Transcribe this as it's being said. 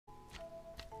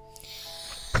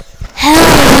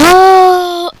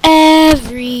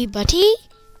everybody,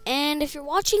 and if you're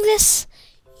watching this,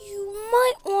 you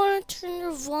might want to turn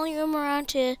your volume around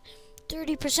to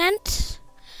 30%,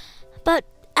 but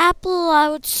Apple, I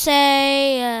would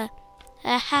say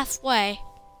halfway.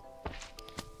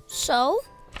 So,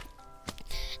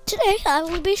 today I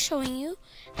will be showing you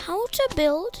how to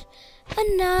build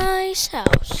a nice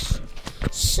house.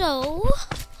 So,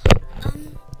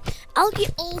 I'll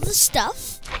get all the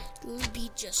stuff. It will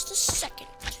be just a second.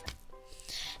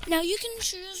 Now you can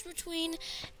choose between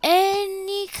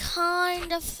any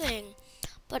kind of thing,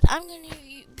 but I'm going to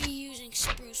be using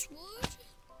spruce wood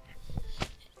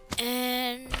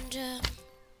and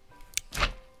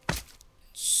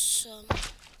some.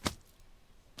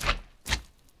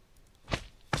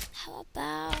 How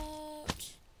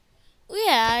about? Oh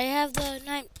yeah, I have the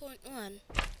 9.1.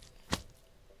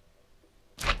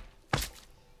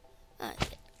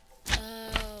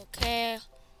 Okay,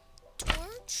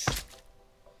 torch.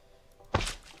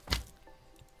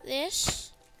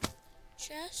 This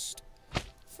chest,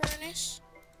 furnace,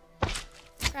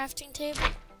 crafting table.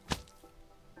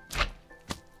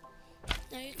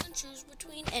 Now you can choose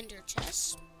between ender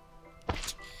chests,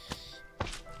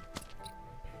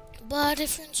 but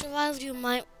if you're in survival, you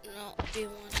might not be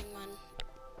wanting one.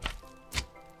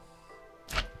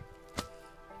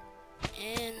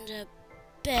 And a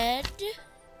bed.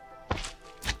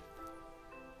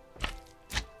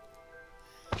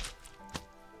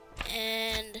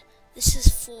 And this is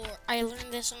for, I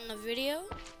learned this on a video.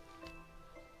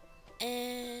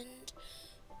 And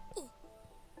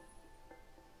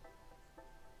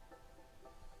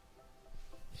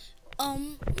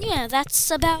yeah, that's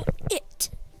about it.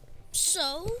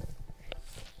 So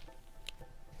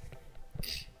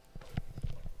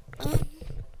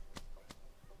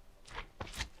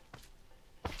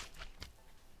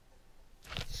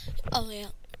oh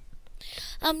yeah.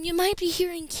 You might be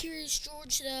hearing Curious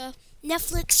George, the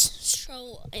Netflix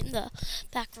show, in the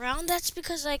background. That's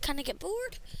because I kind of get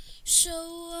bored.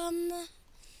 So,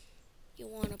 you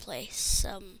want to play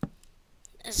some.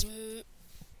 This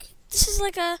is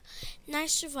like a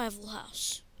nice survival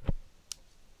house.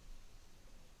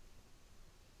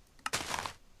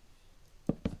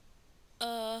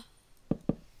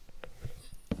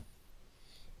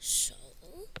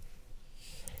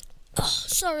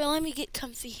 Sorry, let me get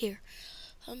comfy here.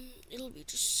 It'll be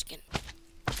just skin.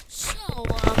 So,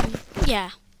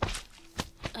 yeah.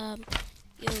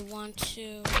 You'll want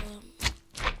to,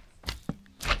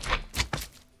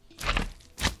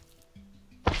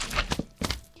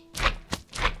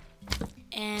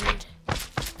 and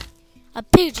a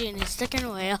pigeon is sticking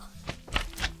a whale.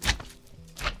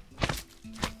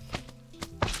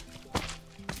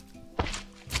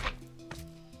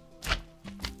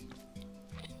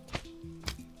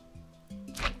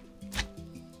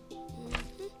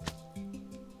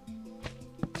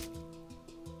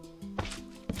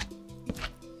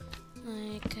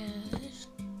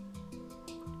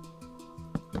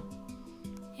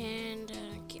 And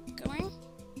keep going.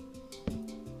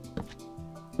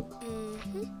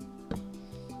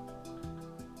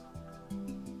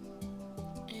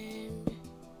 And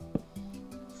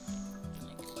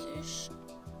like this.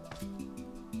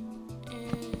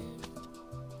 And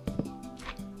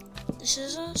this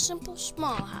is a simple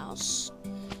small house.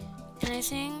 And I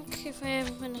think if I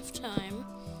have enough time,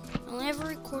 I'll have a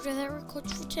recorder that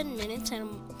records for 10 minutes and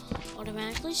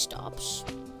automatically stops.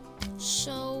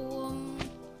 So,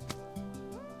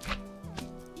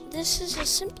 this is a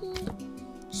simple,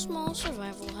 small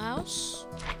survival house.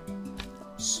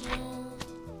 So,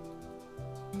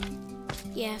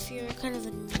 yeah, if you're kind of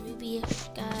a newbie-ish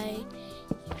guy,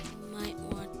 you might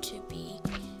want to be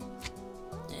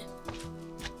there.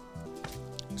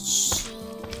 So,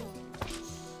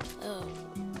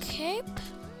 okay.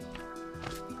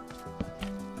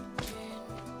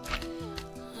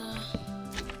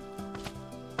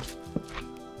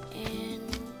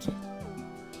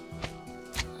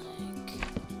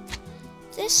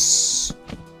 This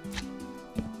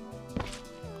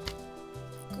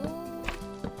go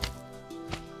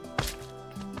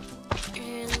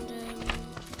and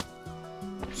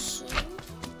so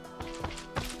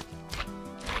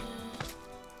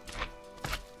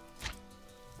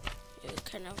you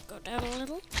kind of go down a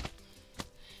little.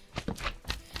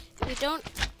 If you don't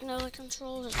know the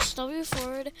controls, it's W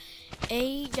forward,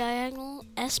 A diagonal,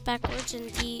 S backwards,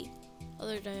 and D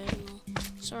other diagonal.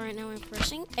 So right now I'm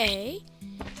pressing A.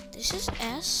 This is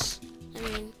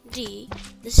D,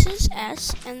 this is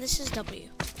S, and this is W.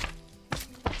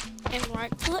 And right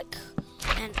click,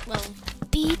 and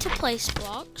B to place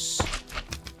blocks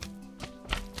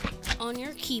on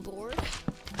your keyboard.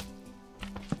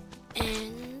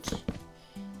 And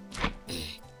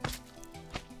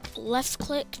left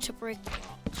click to break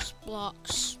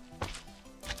blocks.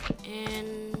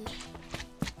 And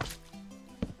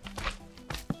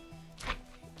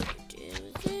do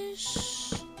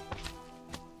this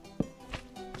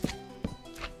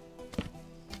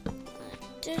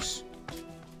like this.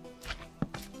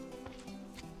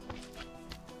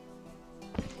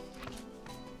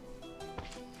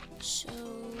 So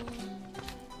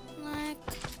like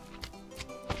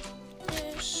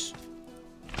this.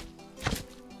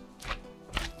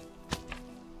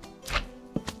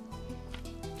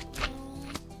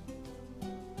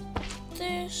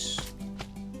 This,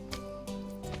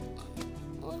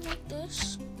 or like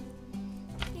this,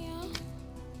 yeah,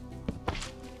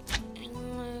 and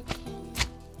like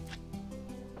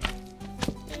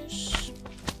this,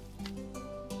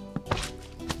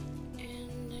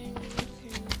 and then you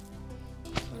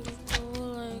can kind of go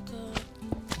like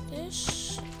this.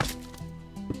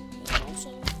 It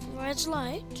also provides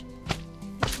light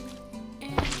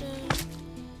and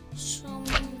some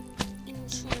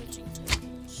enchanting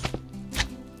tables.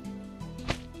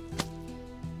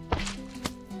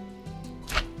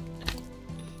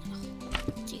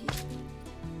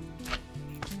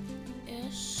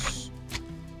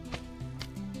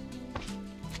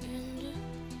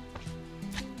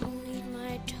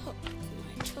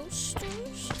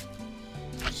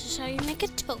 This is how you make a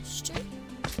toaster.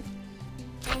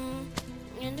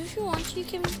 And if you want, you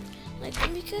can like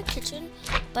make a kitchen,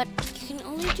 but you can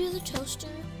only do the toaster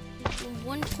in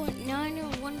 1.9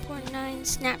 or 1.9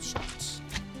 snapshots.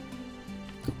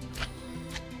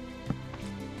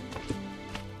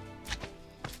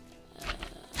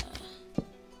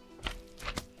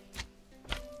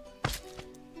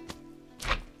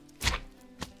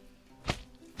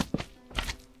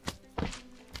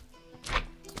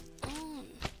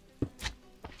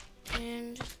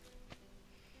 And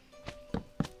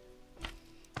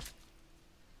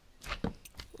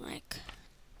like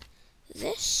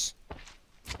this.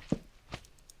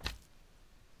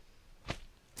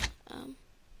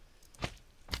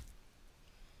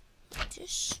 Like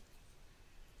this.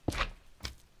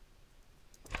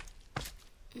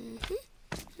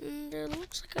 And it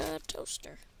looks like a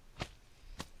toaster.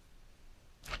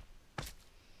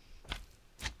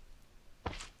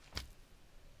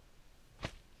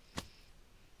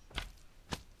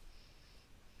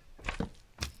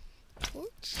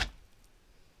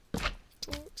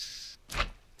 Torch,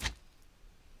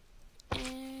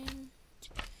 and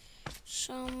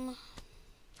some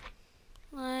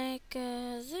like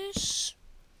this,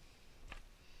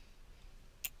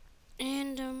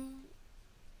 and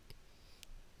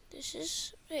this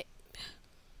is, wait,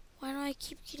 why do I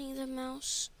keep getting the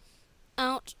mouse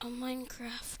out of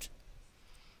Minecraft?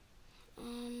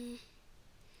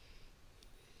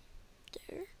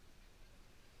 There,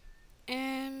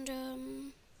 and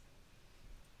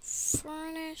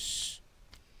furnace,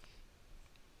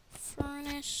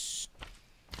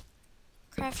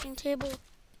 crafting table,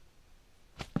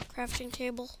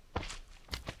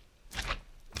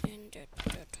 and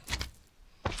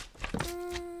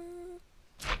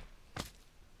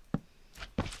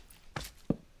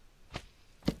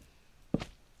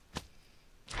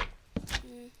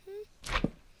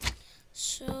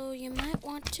so you might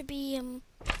want to be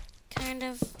kind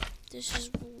of,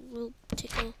 will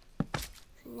take a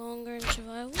longer in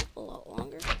survival, a lot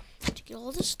longer, to get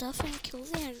all this stuff and kill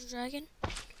the Ender Dragon.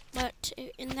 But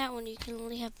in that one, you can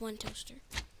only have one toaster.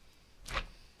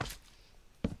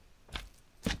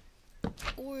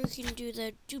 Or you can do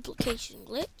the duplication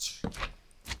glitch.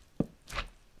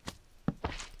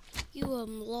 You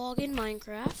log in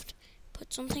Minecraft,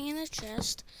 put something in the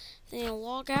chest, then you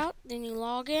log out, then you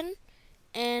log in,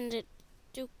 and it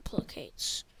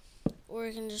duplicates. Or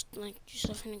you can just like do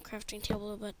stuff in a crafting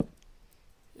table, but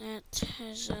that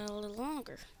has a little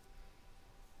longer.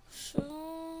 So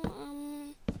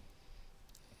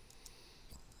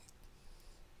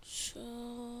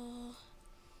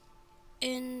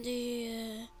in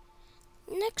the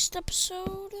next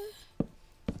episode,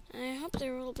 I hope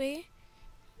there will be,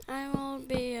 I will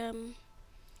be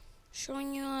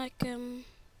showing you like